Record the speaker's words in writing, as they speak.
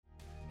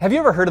Have you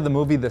ever heard of the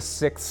movie The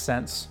Sixth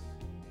Sense?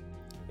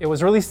 It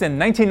was released in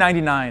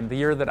 1999, the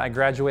year that I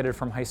graduated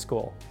from high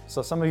school.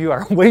 So some of you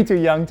are way too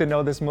young to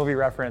know this movie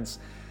reference.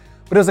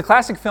 But it was a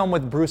classic film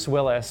with Bruce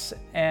Willis,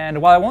 and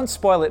while I won't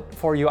spoil it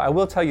for you, I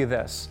will tell you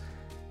this,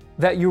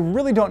 that you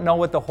really don't know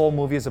what the whole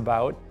movie is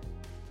about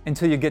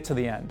until you get to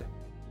the end.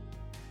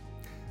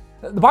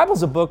 The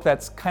Bible's a book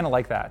that's kind of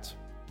like that.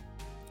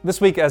 This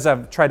week, as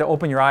I've tried to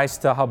open your eyes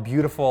to how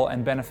beautiful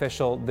and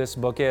beneficial this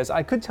book is,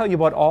 I could tell you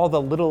about all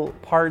the little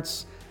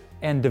parts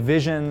and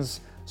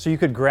divisions so you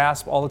could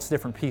grasp all its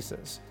different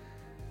pieces.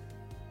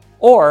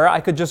 Or I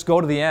could just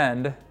go to the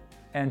end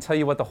and tell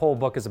you what the whole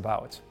book is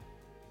about.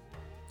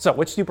 So,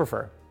 which do you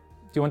prefer? Do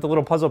you want the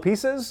little puzzle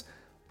pieces,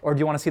 or do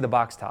you want to see the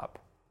box top?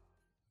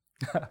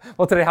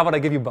 Well, today, how about I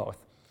give you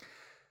both?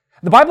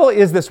 The Bible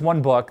is this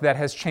one book that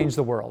has changed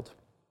the world.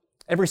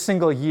 Every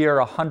single year,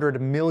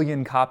 100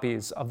 million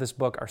copies of this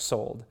book are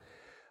sold.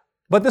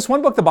 But this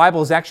one book, the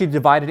Bible, is actually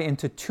divided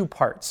into two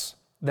parts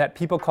that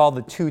people call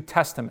the two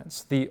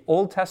testaments, the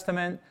Old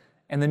Testament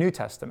and the New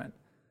Testament.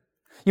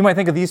 You might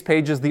think of these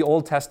pages, the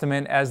Old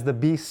Testament, as the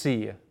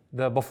BC,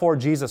 the before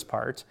Jesus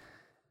part,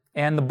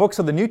 and the books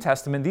of the New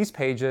Testament, these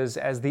pages,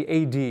 as the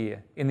AD,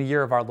 in the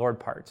year of our Lord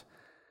part.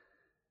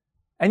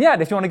 And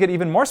yet, if you want to get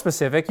even more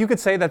specific, you could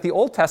say that the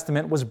Old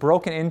Testament was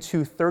broken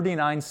into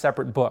 39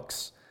 separate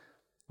books.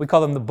 We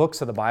call them the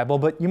books of the Bible,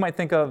 but you might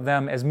think of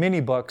them as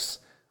mini books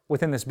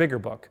within this bigger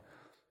book.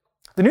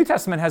 The New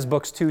Testament has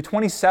books too,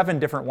 27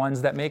 different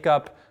ones that make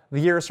up the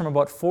years from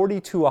about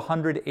 40 to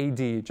 100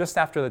 AD, just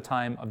after the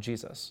time of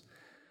Jesus.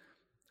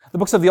 The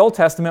books of the Old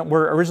Testament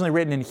were originally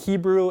written in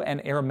Hebrew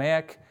and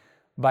Aramaic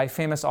by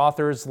famous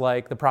authors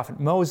like the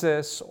prophet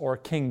Moses or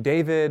King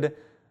David,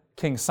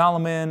 King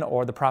Solomon,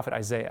 or the prophet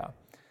Isaiah.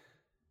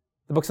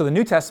 The books of the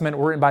New Testament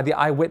were written by the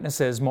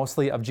eyewitnesses,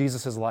 mostly of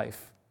Jesus'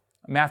 life.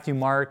 Matthew,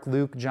 Mark,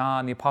 Luke,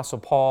 John, the Apostle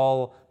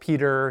Paul,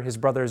 Peter, his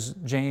brothers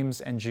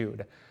James and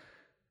Jude.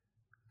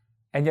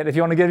 And yet, if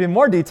you want to get even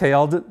more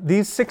detailed,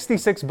 these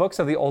 66 books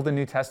of the Old and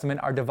New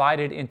Testament are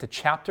divided into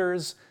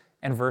chapters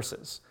and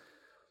verses.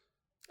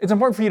 It's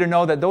important for you to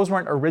know that those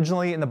weren't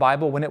originally in the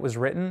Bible when it was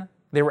written.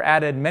 They were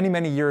added many,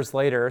 many years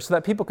later so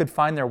that people could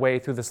find their way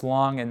through this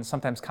long and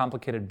sometimes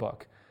complicated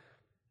book.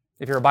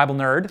 If you're a Bible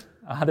nerd,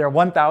 there are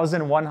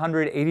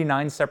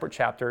 1,189 separate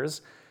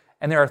chapters,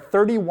 and there are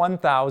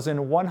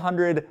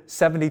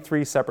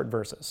 31,173 separate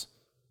verses.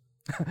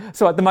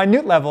 So at the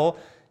minute level,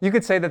 you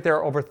could say that there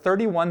are over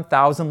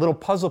 31,000 little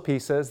puzzle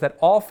pieces that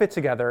all fit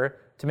together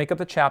to make up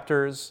the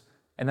chapters,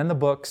 and then the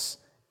books,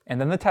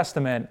 and then the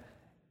Testament,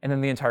 and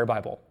then the entire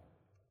Bible.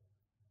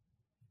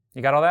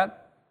 You got all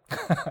that?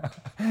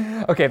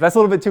 Okay, if that's a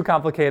little bit too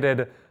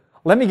complicated,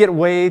 let me get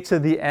way to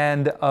the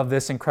end of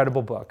this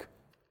incredible book.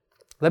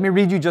 Let me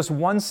read you just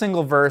one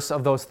single verse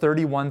of those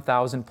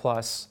 31,000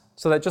 plus,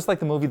 so that just like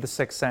the movie The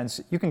Sixth Sense,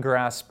 you can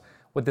grasp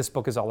what this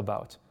book is all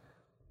about.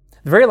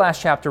 The very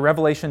last chapter,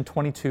 Revelation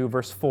 22,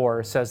 verse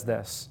 4, says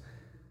this: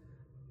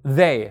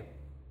 "They,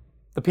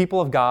 the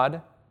people of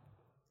God,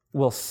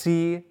 will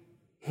see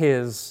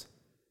His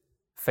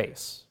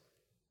face."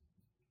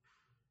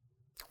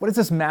 What is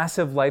this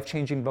massive,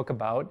 life-changing book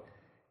about?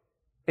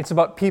 It's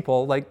about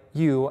people like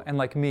you and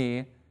like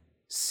me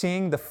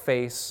seeing the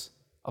face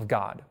of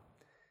God.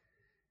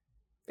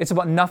 It's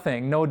about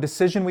nothing, no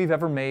decision we've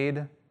ever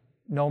made,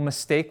 no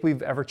mistake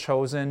we've ever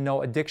chosen,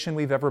 no addiction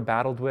we've ever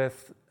battled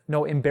with,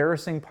 no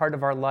embarrassing part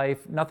of our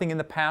life, nothing in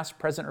the past,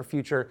 present, or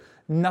future.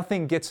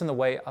 Nothing gets in the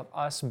way of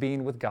us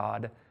being with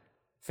God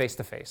face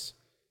to face.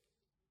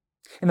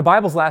 In the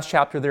Bible's last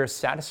chapter, there is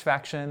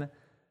satisfaction,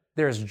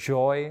 there is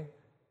joy,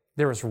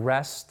 there is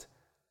rest,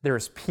 there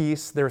is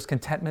peace, there is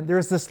contentment. There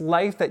is this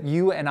life that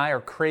you and I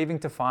are craving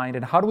to find.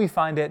 And how do we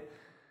find it?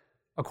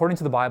 According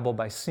to the Bible,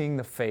 by seeing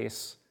the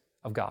face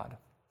of God.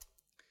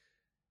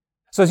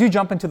 So as you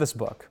jump into this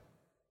book,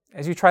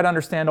 as you try to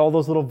understand all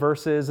those little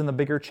verses in the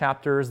bigger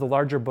chapters, the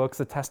larger books,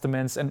 the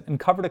testaments, and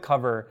cover to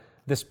cover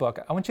this book,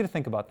 I want you to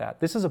think about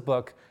that. This is a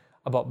book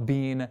about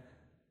being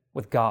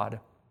with God.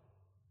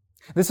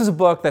 This is a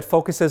book that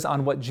focuses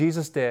on what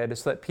Jesus did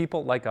so that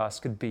people like us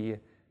could be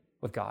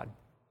with God.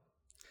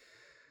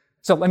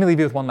 So let me leave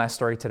you with one last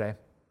story today.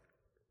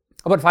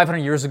 About 500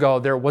 years ago,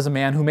 there was a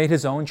man who made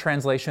his own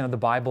translation of the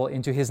Bible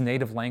into his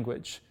native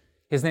language.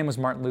 His name was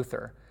Martin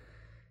Luther.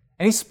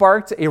 And he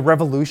sparked a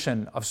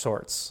revolution of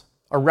sorts,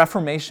 a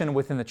reformation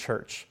within the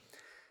church.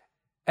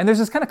 And there's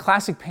this kind of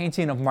classic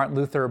painting of Martin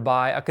Luther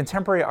by a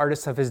contemporary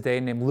artist of his day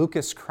named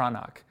Lucas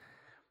Cranach.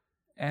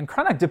 And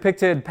Cranach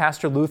depicted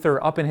Pastor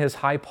Luther up in his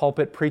high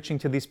pulpit preaching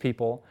to these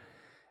people.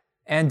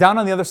 And down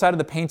on the other side of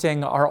the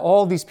painting are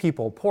all these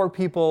people, poor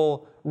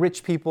people,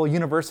 rich people,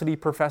 university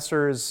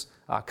professors,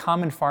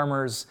 common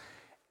farmers.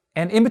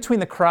 And in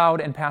between the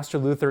crowd and Pastor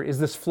Luther is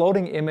this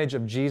floating image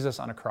of Jesus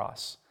on a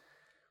cross.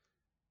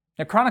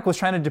 Now, Cranach was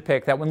trying to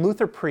depict that when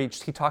Luther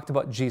preached, he talked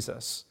about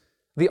Jesus,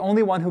 the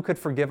only one who could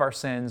forgive our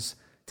sins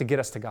to get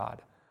us to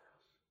God.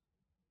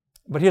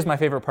 But here's my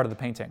favorite part of the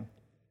painting.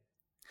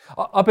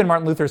 Up in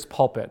Martin Luther's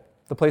pulpit,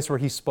 the place where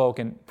he spoke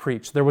and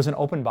preached, there was an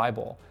open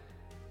Bible.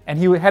 And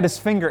he had his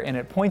finger in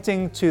it,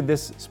 pointing to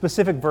this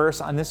specific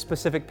verse on this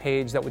specific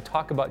page that would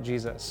talk about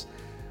Jesus.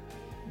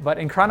 But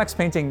in Cronach's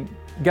painting,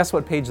 guess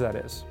what page that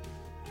is?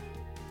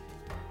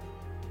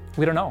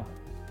 We don't know.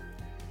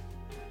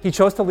 He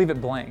chose to leave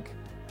it blank,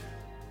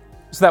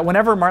 so that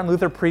whenever Martin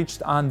Luther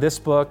preached on this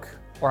book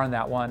or on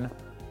that one,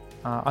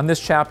 on this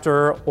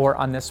chapter or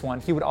on this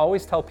one, he would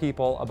always tell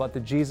people about the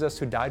Jesus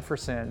who died for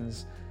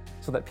sins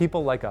so that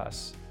people like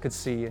us could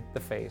see the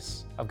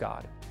face of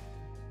God.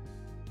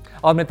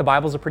 I'll admit the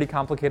Bible's a pretty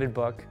complicated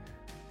book,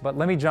 but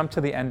let me jump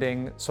to the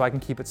ending so I can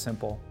keep it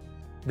simple.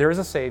 There is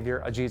a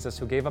Savior, a Jesus,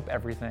 who gave up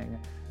everything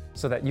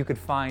so that you could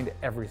find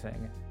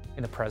everything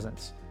in the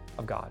presence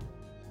of God.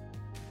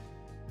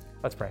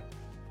 Let's pray.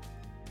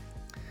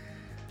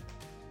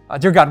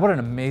 Dear God, what an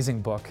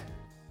amazing book.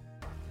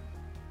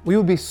 We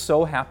would be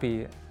so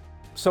happy,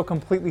 so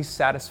completely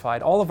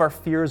satisfied. All of our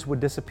fears would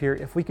disappear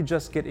if we could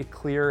just get a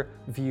clear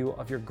view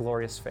of your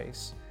glorious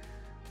face.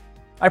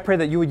 I pray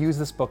that you would use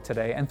this book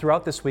today and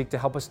throughout this week to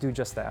help us do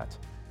just that.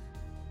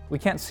 We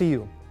can't see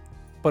you,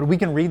 but we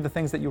can read the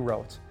things that you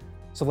wrote.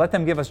 So let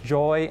them give us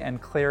joy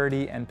and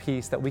clarity and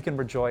peace, that we can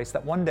rejoice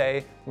that one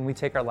day when we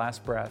take our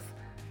last breath,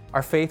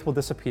 our faith will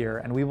disappear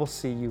and we will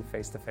see you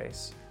face to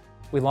face.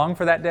 We long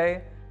for that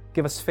day.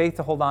 Give us faith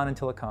to hold on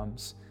until it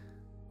comes.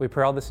 We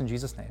pray all this in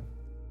Jesus' name.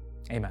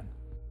 Amen.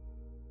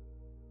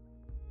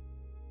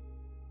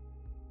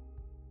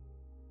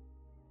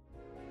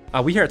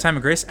 We here at Time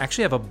of Grace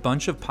actually have a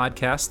bunch of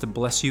podcasts to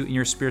bless you in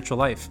your spiritual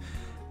life.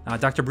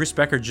 Dr. Bruce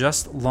Becker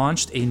just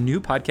launched a new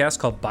podcast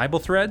called Bible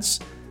Threads.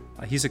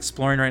 He's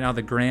exploring right now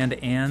the grand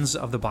ands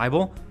of the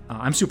Bible.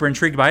 I'm super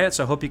intrigued by it,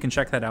 so I hope you can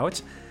check that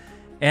out.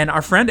 And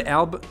our friend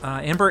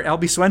Amber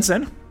Albee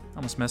Swenson,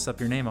 almost messed up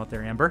your name out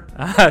there, Amber.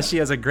 She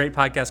has a great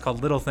podcast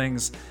called Little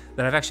Things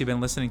that I've actually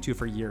been listening to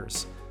for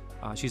years.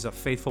 She's a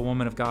faithful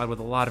woman of God with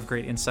a lot of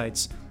great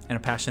insights and a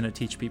passion to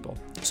teach people.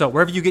 So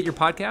wherever you get your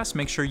podcasts,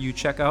 make sure you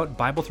check out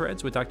Bible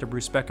Threads with Dr.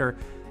 Bruce Becker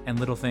and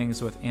Little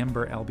Things with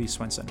Amber Albee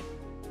Swenson.